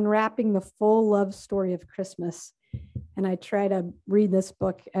Gift, Unwrapping the Full Love Story of Christmas. And I try to read this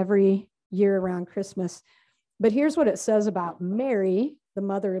book every year around Christmas. But here's what it says about Mary, the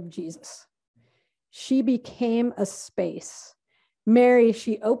mother of Jesus. She became a space. Mary,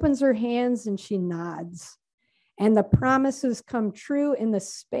 she opens her hands and she nods. And the promises come true in the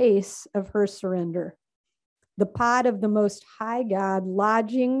space of her surrender. The pod of the Most High God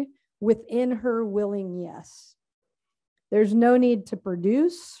lodging within her willing yes. There's no need to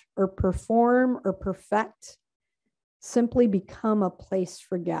produce or perform or perfect. Simply become a place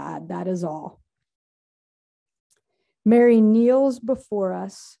for God. That is all. Mary kneels before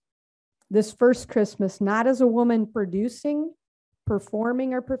us this first Christmas, not as a woman producing,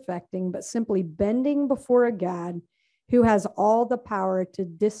 performing, or perfecting, but simply bending before a God who has all the power to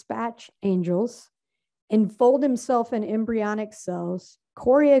dispatch angels, enfold himself in embryonic cells,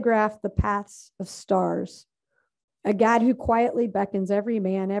 choreograph the paths of stars, a God who quietly beckons every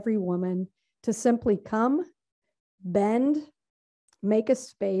man, every woman to simply come, bend, make a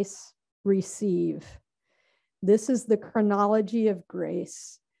space, receive. This is the chronology of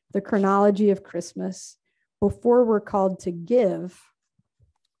grace, the chronology of Christmas. Before we're called to give,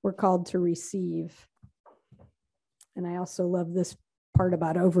 we're called to receive. And I also love this part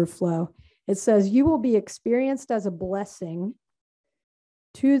about overflow. It says, you will be experienced as a blessing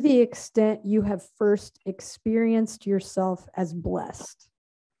to the extent you have first experienced yourself as blessed.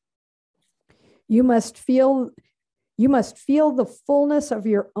 You must feel the fullness of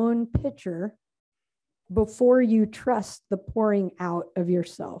your own pitcher before you trust the pouring out of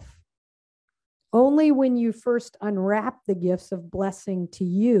yourself. Only when you first unwrap the gifts of blessing to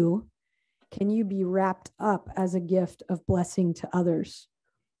you can you be wrapped up as a gift of blessing to others.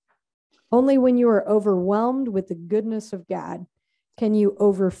 Only when you are overwhelmed with the goodness of God can you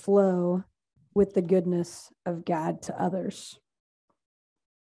overflow with the goodness of God to others.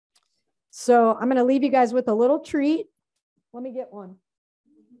 So I'm going to leave you guys with a little treat. Let me get one.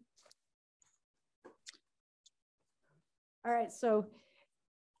 All right, so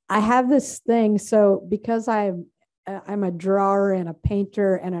I have this thing. So because I'm a drawer and a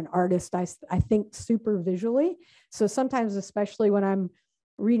painter and an artist, I think super visually. So sometimes, especially when I'm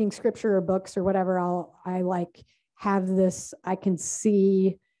reading scripture or books or whatever, I like have this, I can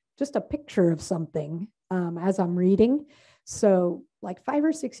see just a picture of something as I'm reading. So like 5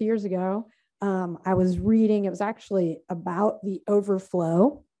 or 6 years ago, I was reading, it was actually about the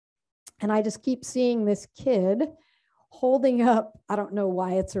overflow. And I just keep seeing this kid holding up, I don't know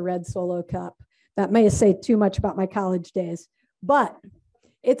why it's a red Solo cup. That may say too much about my college days, but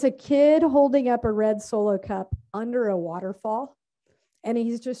it's a kid holding up a red Solo cup under a waterfall. And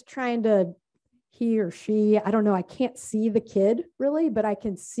he's just trying to, he or she, I don't know, I can't see the kid really, but I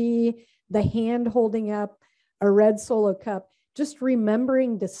can see the hand holding up a red Solo cup, just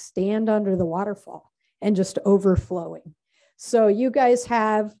remembering to stand under the waterfall and just overflowing. So you guys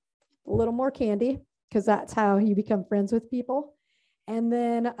have a little more candy because that's how you become friends with people. And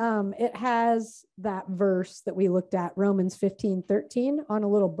then it has that verse that we looked at, Romans 15:13, on a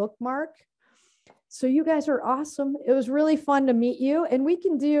little bookmark. So you guys are awesome. It was really fun to meet you. And we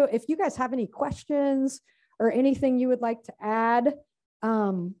can do, if you guys have any questions or anything you would like to add,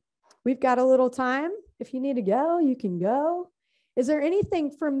 we've got a little time. If you need to go, you can go. Is there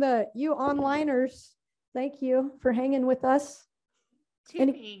anything from you onliners? Thank you for hanging with us. Two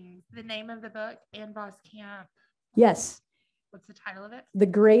things, the name of the book and Boss Camp. Yes. What's the title of it? The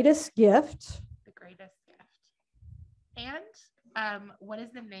Greatest Gift. The Greatest Gift. And what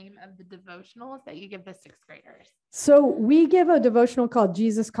is the name of the devotionals that you give the sixth graders? So we give a devotional called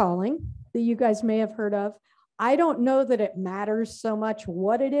Jesus Calling that you guys may have heard of. I don't know that it matters so much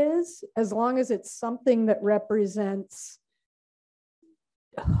what it is, as long as it's something that represents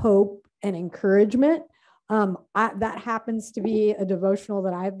hope and encouragement. That happens to be a devotional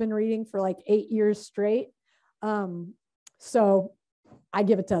that I've been reading for like 8 years straight. So I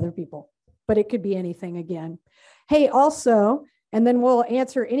give it to other people, but it could be anything again. Hey, also, and then we'll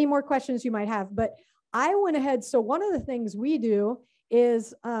answer any more questions you might have, but I went ahead. So one of the things we do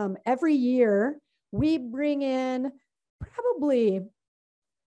is every year we bring in probably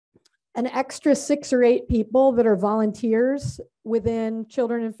an extra 6 or 8 people that are volunteers within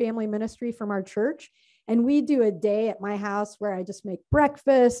children and family ministry from our church. And we do a day at my house where I just make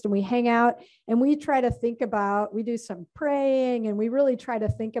breakfast and we hang out and we try to think about, we do some praying and we really try to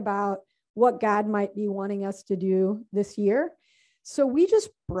think about what God might be wanting us to do this year. So we just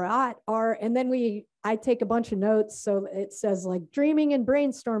brought and then I take a bunch of notes. So it says like dreaming and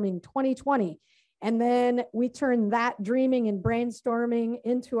brainstorming 2020. And then we turn that dreaming and brainstorming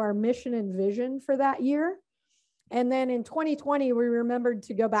into our mission and vision for that year. And then in 2020, we remembered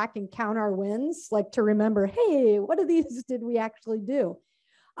to go back and count our wins, like to remember, hey, what of these did we actually do?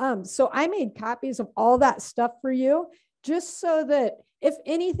 So I made copies of all that stuff for you, just so that if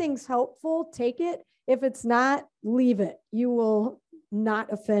anything's helpful, take it. If it's not, leave it. You will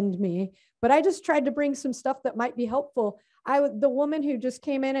not offend me. But I just tried to bring some stuff that might be helpful. The woman who just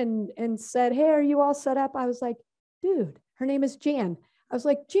came in and said, hey, are you all set up? I was like, dude, her name is Jan. I was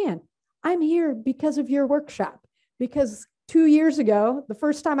like, Jan, I'm here because of your workshop. Because 2 years ago, the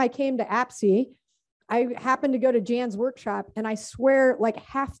first time I came to APCE, I happened to go to Jan's workshop, and I swear like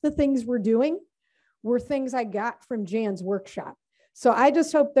half the things we're doing were things I got from Jan's workshop. So I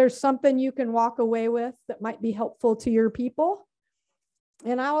just hope there's something you can walk away with that might be helpful to your people.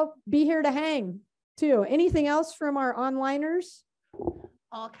 And I'll be here to hang too. Anything else from our onliners?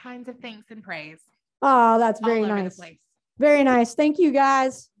 All kinds of thanks and praise. Oh, that's very nice. Very nice. Thank you,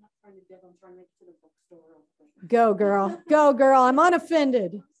 guys. Go, girl. Go, girl. I'm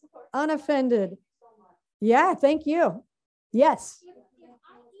unoffended. Unoffended. Yeah, thank you. Yes. If I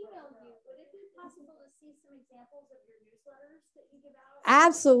emailed you, would it be possible to see some examples of your newsletters that you give out?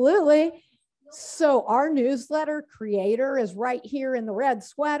 Absolutely. So our newsletter creator is right here in the red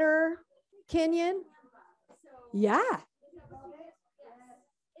sweater. Kenyon? Yeah.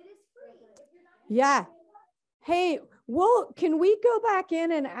 Yeah. Hey, well, can we go back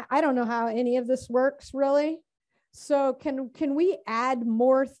in and I don't know how any of this works really. So can we add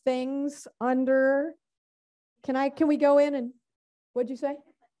more things under? Can we go in and what'd you say?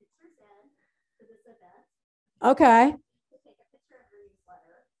 Okay.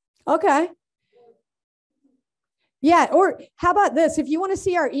 Okay. Yeah. Or how about this? If you want to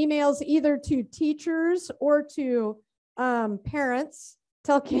see our emails either to teachers or to parents,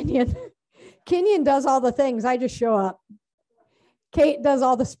 tell Kenyon. Kenyon does all the things. I just show up. Kate does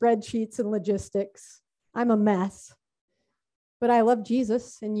all the spreadsheets and logistics. I'm a mess, but I love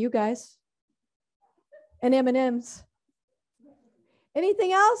Jesus and you guys and M&Ms.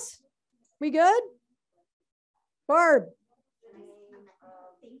 Anything else? We good? Barb.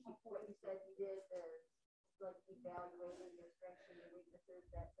 Thank you for what you said you did, like evaluating your strengths and your weaknesses,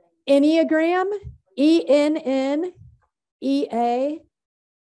 that thing. Enneagram,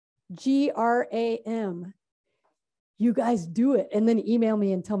 ENNEAGRAM. You guys do it and then email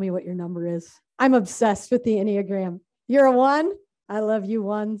me and tell me what your number is. I'm obsessed with the Enneagram. You're a 1? I love you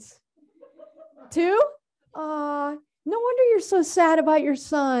ones. 2? No wonder you're so sad about your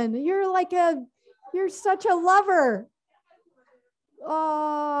son. You're such a lover.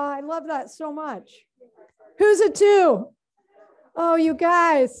 Oh, I love that so much. Who's a 2? Oh, you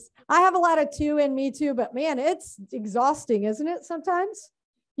guys. I have a lot of 2 in me too, but man, it's exhausting, isn't it? Sometimes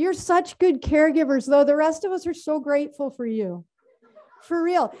you're such good caregivers, though. The rest of us are so grateful for you, for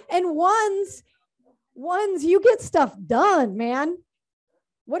real. And ones, you get stuff done, man.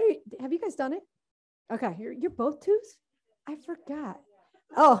 Have you guys done it? Okay, you're both 2s? I forgot.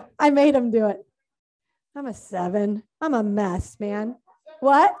 Oh, I made them do it. I'm a 7. I'm a mess, man.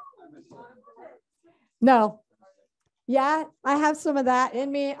 What? No. Yeah, I have some of that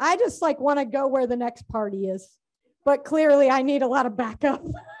in me. I just want to go where the next party is. But clearly I need a lot of backup.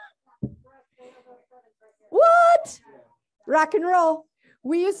 What? Rock and roll.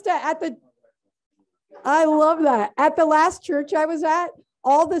 We used to I love that. At the last church I was at,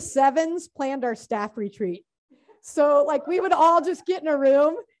 all the 7s planned our staff retreat. So we would all just get in a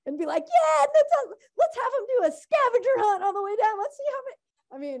room and be like, yeah, let's have them do a scavenger hunt on the way down. Let's see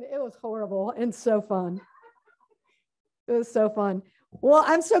how many. It was horrible and so fun. It was so fun. Well,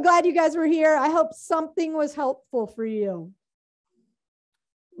 I'm so glad you guys were here. I hope something was helpful for you.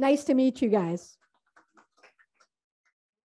 Nice to meet you guys.